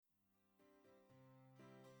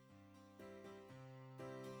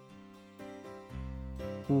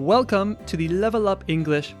Welcome to the Level Up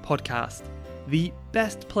English podcast, the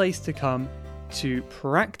best place to come to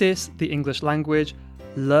practice the English language,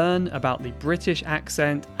 learn about the British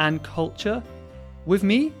accent and culture, with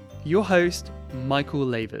me, your host, Michael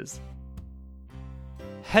Lavers.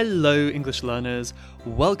 Hello, English learners.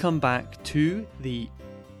 Welcome back to the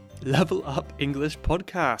Level Up English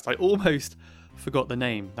podcast. I almost forgot the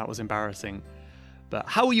name. That was embarrassing. But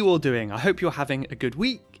how are you all doing? I hope you're having a good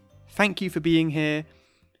week. Thank you for being here.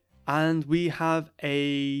 And we have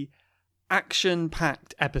a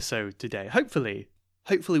action-packed episode today. Hopefully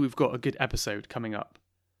we've got a good episode coming up.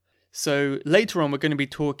 So later on, we're going to be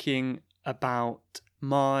talking about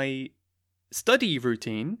my study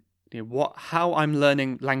routine, how I'm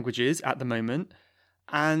learning languages at the moment,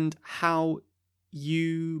 and how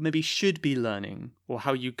you maybe should be learning, or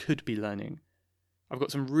how you could be learning. I've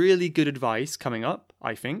got some really good advice coming up,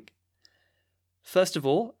 I think. First of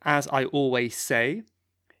all, as I always say,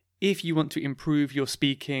 if you want to improve your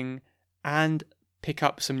speaking and pick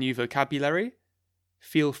up some new vocabulary,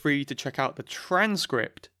 feel free to check out the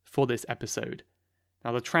transcript for this episode.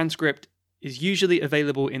 Now, the transcript is usually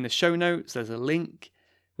available in the show notes. There's a link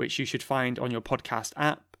which you should find on your podcast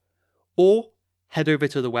app, or head over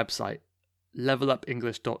to the website,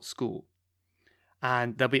 levelupenglish.school.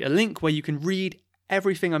 And there'll be a link where you can read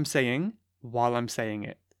everything I'm saying while I'm saying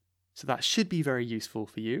it. So that should be very useful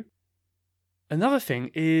for you. Another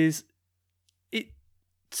thing is, it's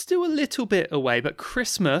still a little bit away, but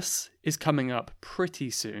Christmas is coming up pretty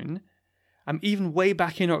soon. Even way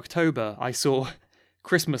back in October, I saw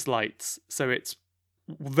Christmas lights. So it's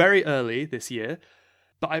very early this year.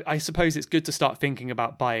 But I suppose it's good to start thinking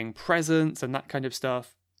about buying presents and that kind of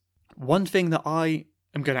stuff. One thing that I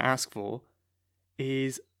am going to ask for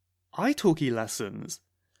is italki lessons.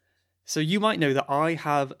 So you might know that I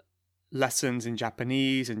have lessons in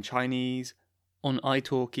Japanese and Chinese on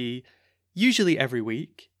italki, usually every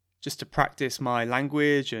week, just to practice my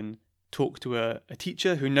language and talk to a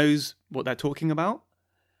teacher who knows what they're talking about.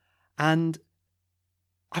 And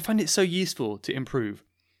I find it so useful to improve.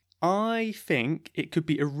 I think it could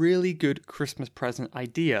be a really good Christmas present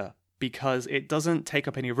idea because it doesn't take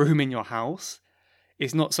up any room in your house.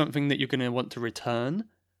 It's not something that you're going to want to return,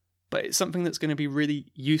 but it's something that's going to be really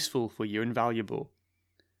useful for you and valuable.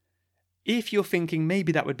 If you're thinking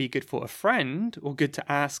maybe that would be good for a friend or good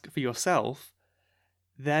to ask for yourself,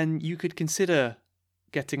 then you could consider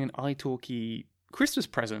getting an italki Christmas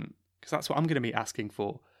present, because that's what I'm going to be asking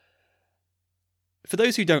for. For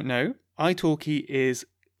those who don't know, italki is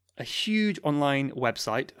a huge online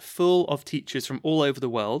website full of teachers from all over the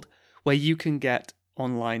world where you can get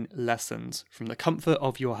online lessons from the comfort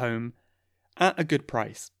of your home at a good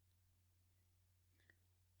price.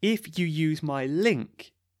 If you use my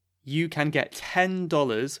link, you can get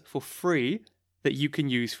 $10 for free that you can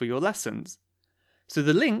use for your lessons. So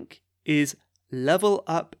the link is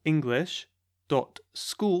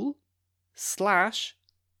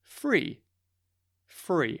levelupenglish.school/free.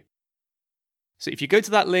 Free. So if you go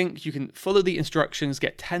to that link, you can follow the instructions,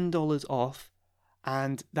 get $10 off,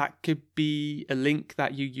 and that could be a link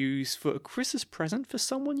that you use for a Christmas present for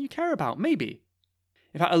someone you care about, maybe.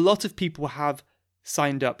 In fact, a lot of people have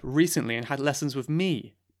signed up recently and had lessons with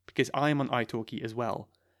me, because I'm on italki as well.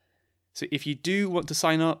 So if you do want to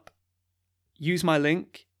sign up, use my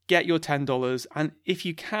link, get your $10, and if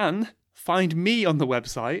you can, find me on the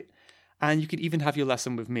website, and you can even have your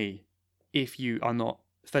lesson with me if you are not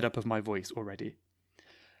fed up of my voice already.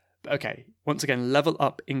 But okay, once again,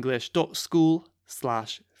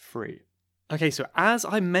 levelupenglish.school/free. Okay, so as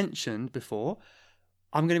I mentioned before,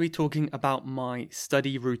 I'm going to be talking about my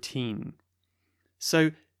study routine.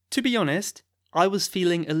 So to be honest, I was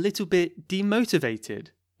feeling a little bit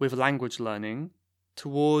demotivated with language learning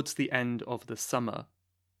towards the end of the summer,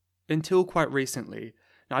 until quite recently.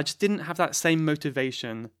 Now, I just didn't have that same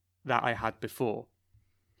motivation that I had before.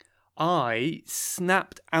 I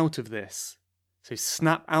snapped out of this. So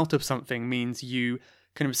snap out of something means you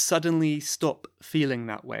kind of suddenly stop feeling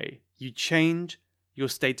that way. You change your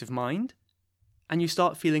state of mind and you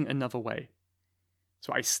start feeling another way.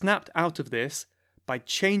 So I snapped out of this by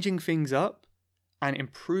changing things up and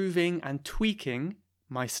improving and tweaking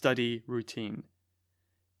my study routine.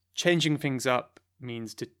 Changing things up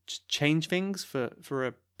means to change things for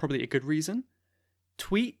probably a good reason.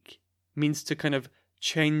 Tweak means to kind of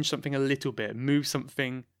change something a little bit, move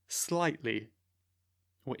something slightly,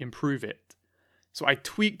 or improve it. So I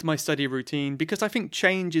tweaked my study routine because I think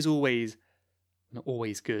change is always, not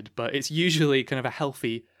always good, but it's usually kind of a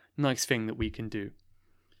healthy, nice thing that we can do.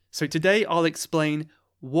 So today I'll explain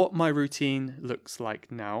what my routine looks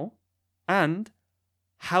like now and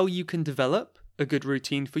how you can develop a good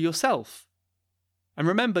routine for yourself. And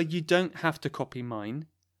remember, you don't have to copy mine,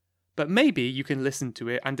 but maybe you can listen to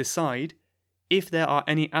it and decide if there are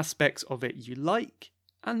any aspects of it you like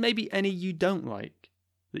and maybe any you don't like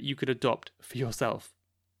that you could adopt for yourself.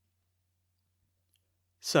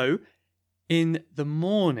 So, in the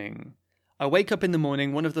morning, I wake up in the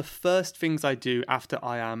morning. One of the first things I do after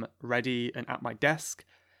I am ready and at my desk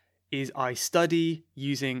is I study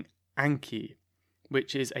using Anki,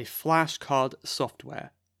 which is a flashcard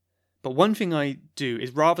software. But one thing I do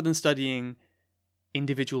is rather than studying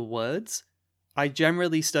individual words, I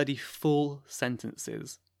generally study full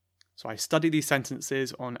sentences. So I study these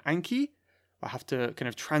sentences on Anki. I have to kind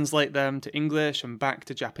of translate them to English and back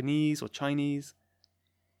to Japanese or Chinese.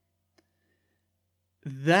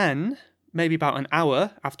 Then, maybe about an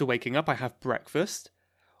hour after waking up, I have breakfast.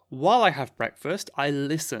 While I have breakfast, I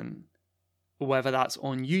listen. Whether that's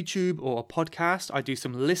on YouTube or a podcast, I do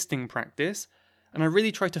some listening practice, and I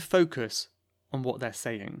really try to focus on what they're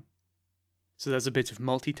saying. So there's a bit of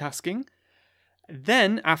multitasking.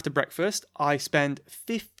 Then, after breakfast, I spend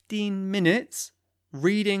 15 minutes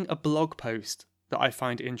reading a blog post that I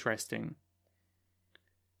find interesting.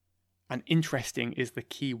 And interesting is the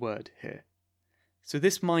key word here. So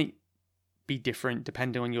this might be different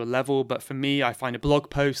depending on your level, but for me, I find a blog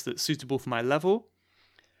post that's suitable for my level.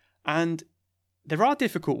 And there are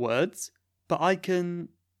difficult words, but I can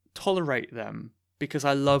tolerate them because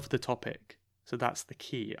I love the topic. So that's the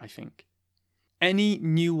key, I think. Any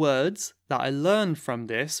new words that I learn from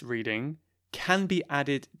this reading can be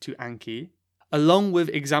added to Anki, along with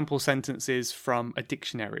example sentences from a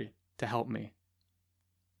dictionary to help me.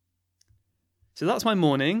 So that's my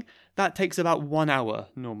morning. That takes about 1 hour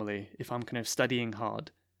normally if I'm kind of studying hard.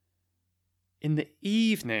 In the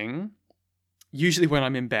evening, usually when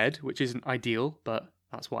I'm in bed, which isn't ideal, but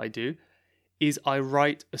that's what I do, is I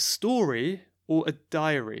write a story or a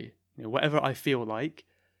diary, whatever I feel like,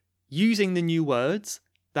 using the new words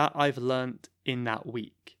that I've learnt in that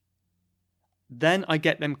week. Then I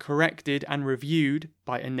get them corrected and reviewed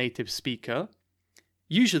by a native speaker.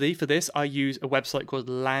 Usually for this, I use a website called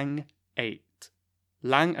Lang8.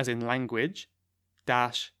 Lang as in language,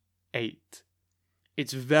 -8.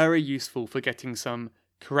 It's very useful for getting some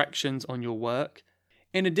corrections on your work.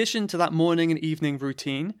 In addition to that morning and evening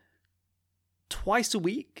routine, twice a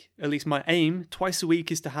week, at least my aim, twice a week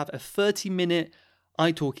is to have a 30-minute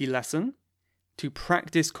italki lesson to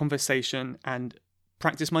practice conversation and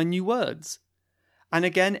practice my new words. And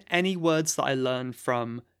again, any words that I learn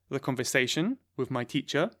from the conversation with my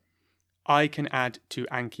teacher, I can add to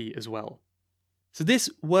Anki as well. So this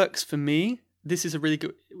works for me. This is a really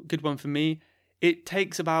good one for me. It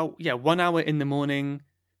takes about 1 hour in the morning,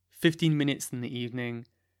 15 minutes in the evening.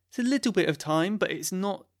 It's a little bit of time, but it's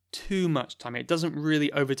not too much time. It doesn't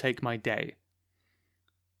really overtake my day.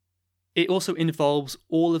 It also involves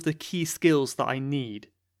all of the key skills that I need.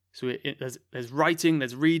 So there's writing,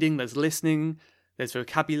 there's reading, there's listening, there's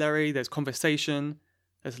vocabulary, there's conversation.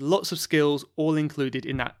 There's lots of skills all included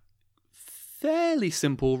in that fairly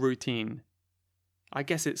simple routine. I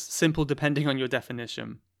guess it's simple depending on your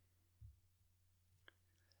definition.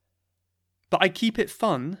 But I keep it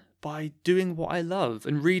fun by doing what I love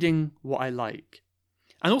and reading what I like.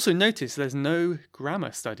 And also notice there's no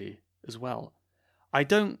grammar study as well. I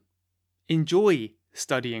don't enjoy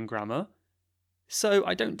studying grammar, so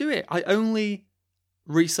I don't do it. I only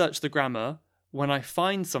research the grammar when I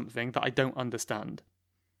find something that I don't understand.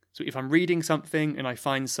 So if I'm reading something and I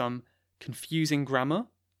find some confusing grammar,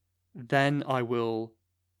 then I will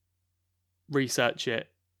research it,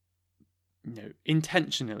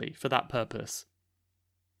 intentionally for that purpose.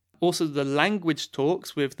 Also, the language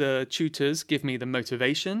talks with the tutors give me the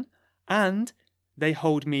motivation and they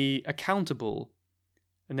hold me accountable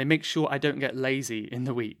and they make sure I don't get lazy in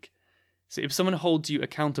the week. So if someone holds you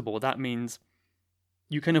accountable, that means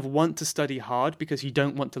you kind of want to study hard because you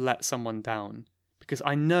don't want to let someone down. Because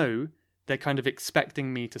I know they're kind of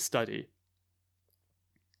expecting me to study.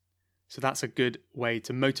 So that's a good way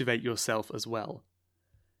to motivate yourself as well.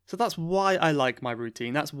 So that's why I like my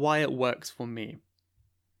routine. That's why it works for me.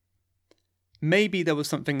 Maybe there was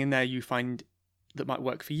something in there you find that might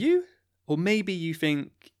work for you, or maybe you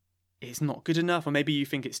think it's not good enough, or maybe you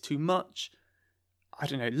think it's too much. I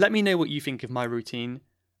don't know. Let me know what you think of my routine,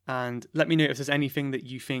 and let me know if there's anything that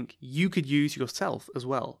you think you could use yourself as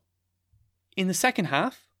well. In the second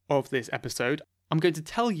half of this episode, I'm going to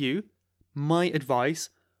tell you my advice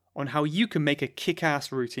on how you can make a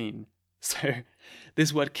kick-ass routine. So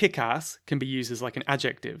this word kick-ass can be used as like an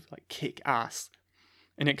adjective, like kick-ass.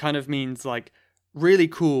 And it kind of means like really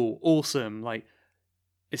cool, awesome, like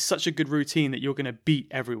it's such a good routine that you're going to beat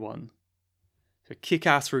everyone. So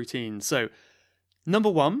kick-ass routine. So number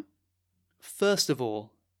one, first of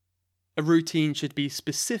all, a routine should be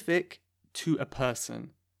specific to a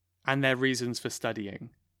person and their reasons for studying.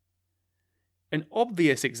 An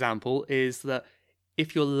obvious example is that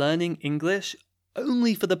if you're learning English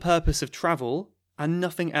only for the purpose of travel and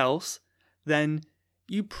nothing else, then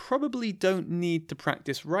you probably don't need to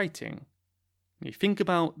practice writing. You think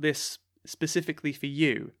about this specifically for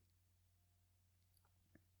you.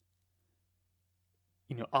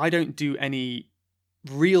 I don't do any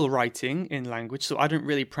real writing in language, so I don't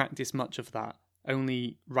really practice much of that,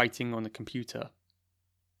 only writing on a computer.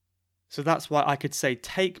 So that's why I could say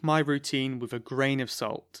take my routine with a grain of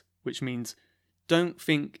salt, which means don't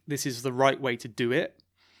think this is the right way to do it.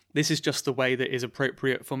 This is just the way that is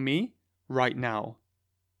appropriate for me right now.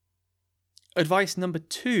 Advice number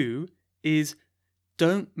 2 is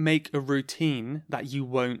don't make a routine that you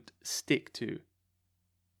won't stick to.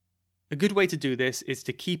 A good way to do this is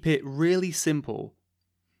to keep it really simple.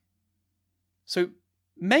 So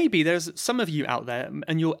maybe there's some of you out there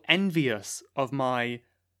and you're envious of my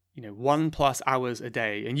 1+ hours a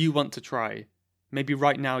day and you want to try. Maybe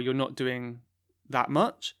right now you're not doing that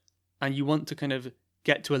much and you want to kind of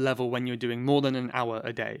get to a level when you're doing more than an hour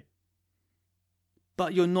a day.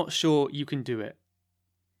 But you're not sure you can do it.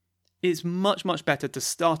 It's much, much better to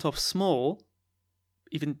start off small,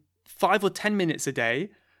 even 5 or 10 minutes a day,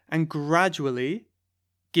 and gradually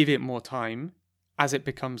give it more time as it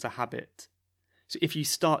becomes a habit. So if you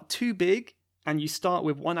start too big and you start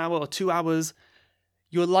with 1 hour or 2 hours,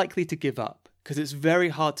 you're likely to give up because it's very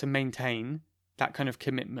hard to maintain that kind of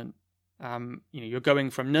commitment. You're going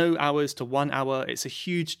from no hours to 1 hour. It's a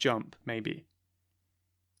huge jump, maybe.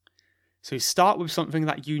 So start with something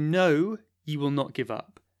that you know you will not give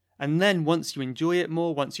up. And then once you enjoy it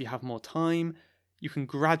more, once you have more time, you can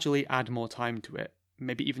gradually add more time to it.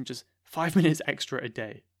 Maybe even just 5 minutes extra a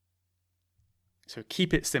day. So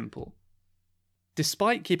keep it simple.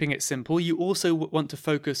 Despite keeping it simple, you also want to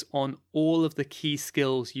focus on all of the key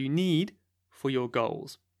skills you need for your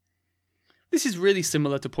goals. This is really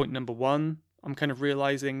similar to point number 1, I'm kind of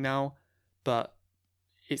realizing now, but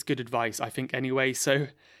it's good advice, I think, anyway. So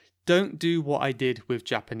don't do what I did with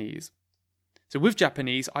Japanese. So with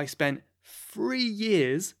Japanese, I spent 3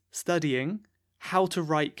 years studying how to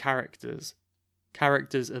write characters.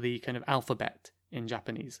 Characters are the kind of alphabet in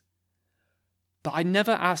Japanese. But I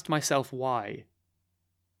never asked myself why.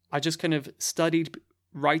 I just kind of studied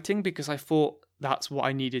writing because I thought that's what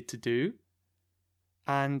I needed to do.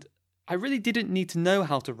 And I really didn't need to know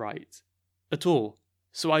how to write at all.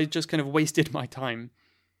 So I just kind of wasted my time.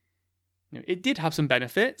 It did have some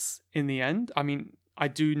benefits in the end. I mean, I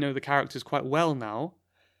do know the characters quite well now.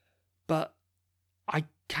 But I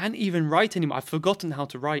can't even write anymore. I've forgotten how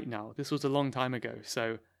to write now. This was a long time ago.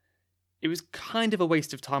 So it was kind of a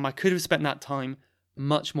waste of time. I could have spent that time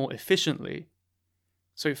much more efficiently.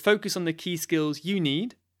 So focus on the key skills you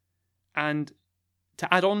need. And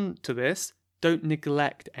to add on to this, don't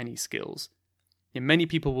neglect any skills. Many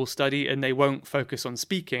people will study and they won't focus on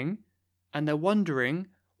speaking. And they're wondering,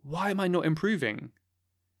 why am I not improving?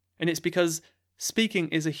 And it's because speaking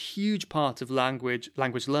is a huge part of language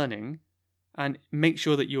learning. And make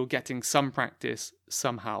sure that you're getting some practice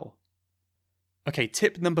somehow. Okay,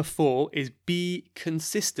 tip number 4 is be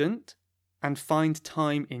consistent and find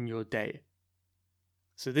time in your day.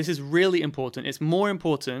 So this is really important. It's more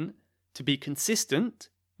important to be consistent,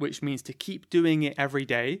 which means to keep doing it every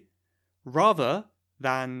day, rather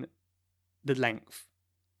than the length.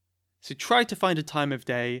 So try to find a time of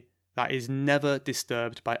day that is never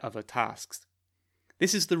disturbed by other tasks.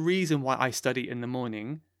 This is the reason why I study in the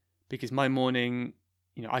morning, because my morning,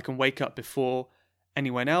 I can wake up before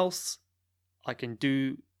anyone else, I can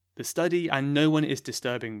do the study, and no one is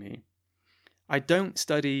disturbing me. I don't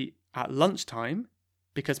study at lunchtime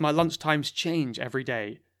because my lunchtimes change every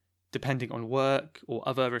day, depending on work or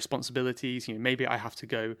other responsibilities. Maybe I have to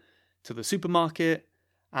go to the supermarket,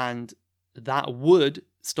 and that would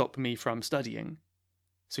stop me from studying.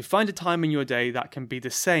 So find a time in your day that can be the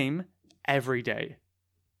same every day.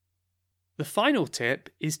 The final tip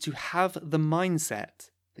is to have the mindset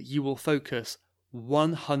that you will focus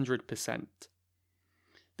 100%.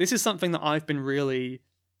 This is something that I've been really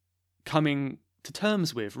coming to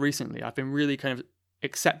terms with recently. I've been really kind of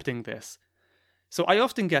accepting this. So I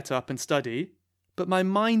often get up and study, but my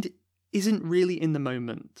mind isn't really in the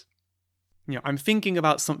moment. I'm thinking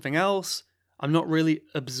about something else. I'm not really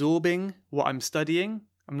absorbing what I'm studying.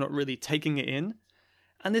 I'm not really taking it in.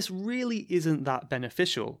 And this really isn't that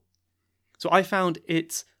beneficial. So I found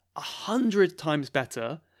it's 100 times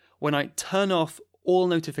better when I turn off all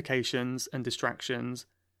notifications and distractions,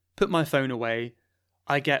 put my phone away,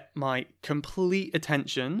 I get my complete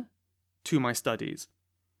attention to my studies.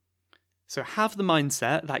 So have the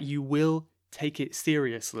mindset that you will take it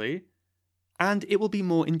seriously and it will be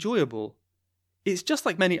more enjoyable. It's just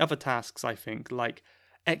like many other tasks, I think, like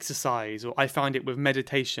exercise, or I find it with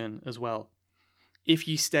meditation as well. If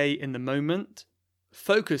you stay in the moment,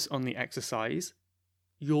 focus on the exercise,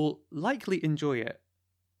 you'll likely enjoy it.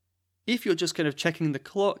 If you're just kind of checking the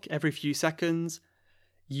clock every few seconds,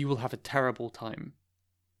 you will have a terrible time.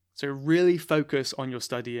 So really focus on your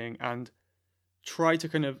studying and try to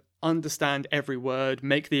kind of understand every word,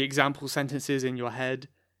 make the example sentences in your head.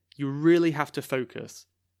 You really have to focus.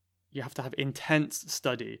 You have to have intense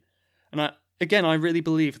study. And I really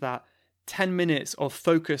believe that 10 minutes of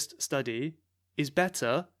focused study is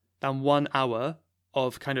better than 1 hour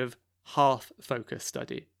of kind of half-focused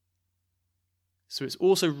study. So it's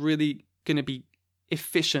also really going to be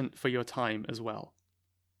efficient for your time as well.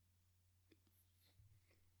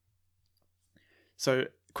 So,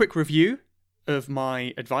 quick review of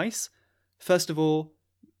my advice. First of all,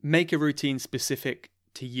 make a routine specific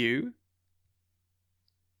to you.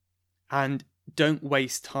 And don't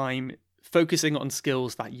waste time focusing on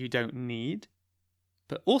skills that you don't need.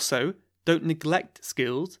 But also, don't neglect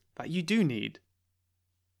skills that you do need.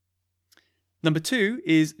 Number 2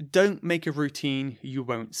 is don't make a routine you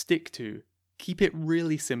won't stick to. Keep it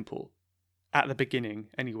really simple. At the beginning,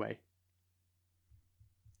 anyway.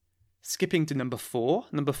 Skipping to number 4.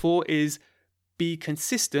 Number 4 is be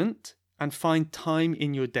consistent and find time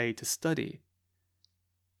in your day to study.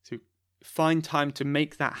 So find time to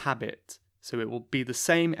make that habit so it will be the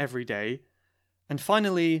same every day. And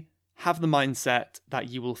finally, have the mindset that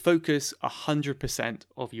you will focus 100%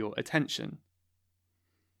 of your attention.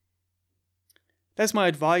 There's my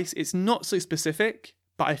advice. It's not so specific,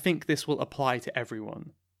 but I think this will apply to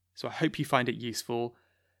everyone. So I hope you find it useful.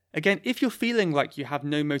 Again, if you're feeling like you have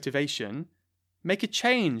no motivation, make a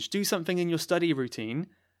change. Do something in your study routine.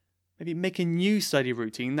 Maybe make a new study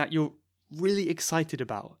routine that you're really excited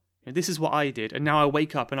about. This is what I did, and now I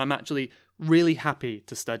wake up and I'm actually really happy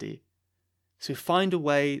to study. So find a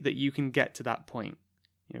way that you can get to that point.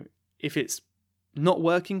 If it's not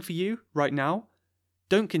working for you right now,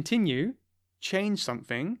 don't continue. Change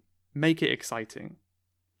something. Make it exciting.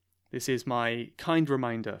 This is my kind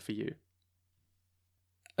reminder for you.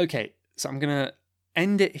 Okay, so I'm going to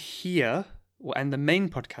end it here, or end the main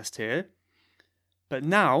podcast here. But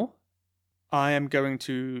now I am going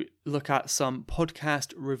to look at some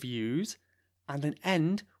podcast reviews and then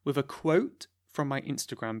end with a quote from my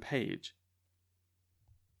Instagram page.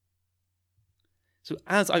 So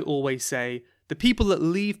as I always say, the people that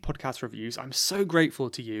leave podcast reviews, I'm so grateful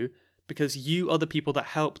to you because you are the people that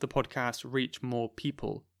help the podcast reach more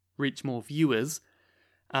people, reach more viewers.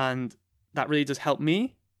 And that really does help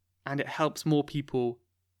me. And it helps more people,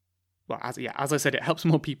 well, as I said, it helps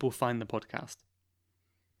more people find the podcast.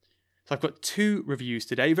 So I've got 2 reviews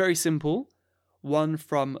today, very simple. One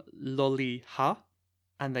from Lolly Ha,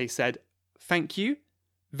 and they said, "Thank you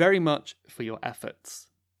very much for your efforts."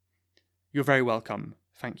 You're very welcome.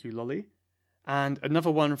 Thank you, Lolly. And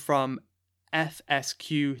another one from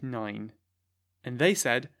FSQ9, and they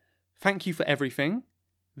said, "Thank you for everything.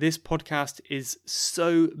 This podcast is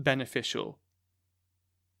so beneficial."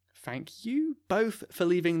 Thank you both for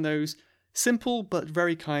leaving those simple but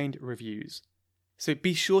very kind reviews. So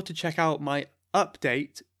be sure to check out my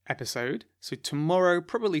update episode. So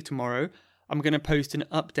probably tomorrow, I'm going to post an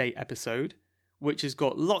update episode, which has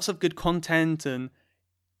got lots of good content and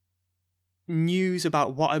news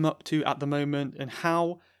about what I'm up to at the moment and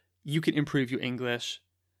how you can improve your English.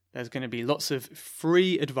 There's going to be lots of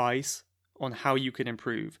free advice on how you can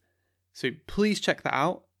improve. So please check that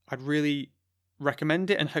out. I'd really recommend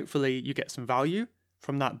it, and hopefully you get some value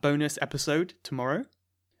from that bonus episode tomorrow.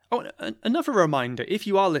 Oh, another reminder, if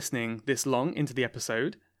you are listening this long into the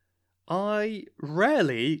episode, I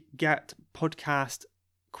rarely get podcast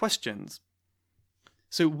questions.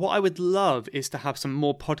 So what I would love is to have some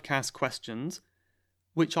more podcast questions,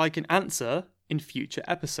 which I can answer in future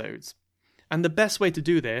episodes. And the best way to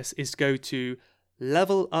do this is to go to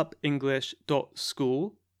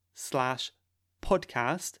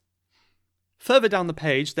levelupenglish.school/podcast. Further down the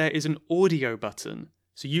page, there is an audio button.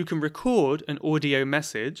 So you can record an audio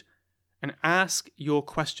message and ask your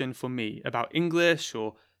question for me about English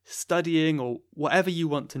or studying or whatever you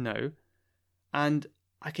want to know. And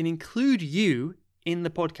I can include you in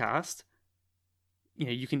the podcast.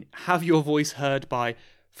 You can have your voice heard by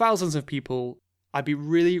thousands of people. I'd be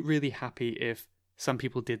really, really happy if some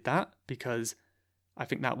people did that because I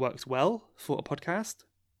think that works well for a podcast.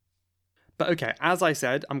 But okay, as I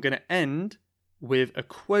said, I'm going to end with a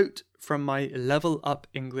quote from my Level Up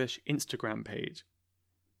English Instagram page.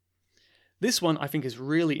 This one I think is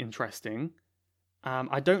really interesting.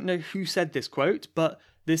 I don't know who said this quote, but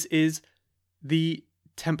this is: "The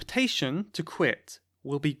temptation to quit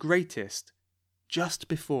will be greatest just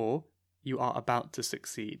before you are about to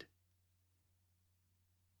succeed."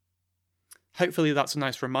 Hopefully that's a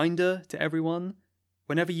nice reminder to everyone.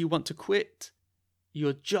 Whenever you want to quit,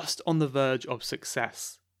 you're just on the verge of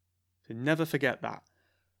success. So never forget that.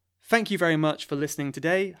 Thank you very much for listening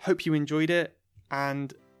today. Hope you enjoyed it,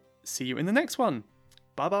 and see you in the next one.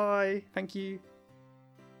 Bye bye. Thank you.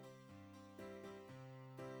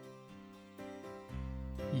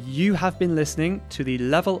 You have been listening to the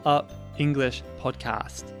Level Up English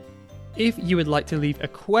podcast. If you would like to leave a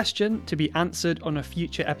question to be answered on a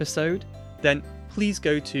future episode, then please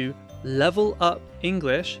go to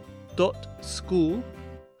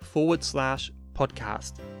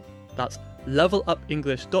levelupenglish.school/podcast. That's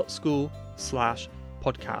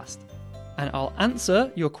levelupenglish.school/podcast. And I'll answer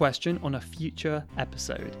your question on a future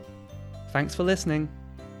episode. Thanks for listening.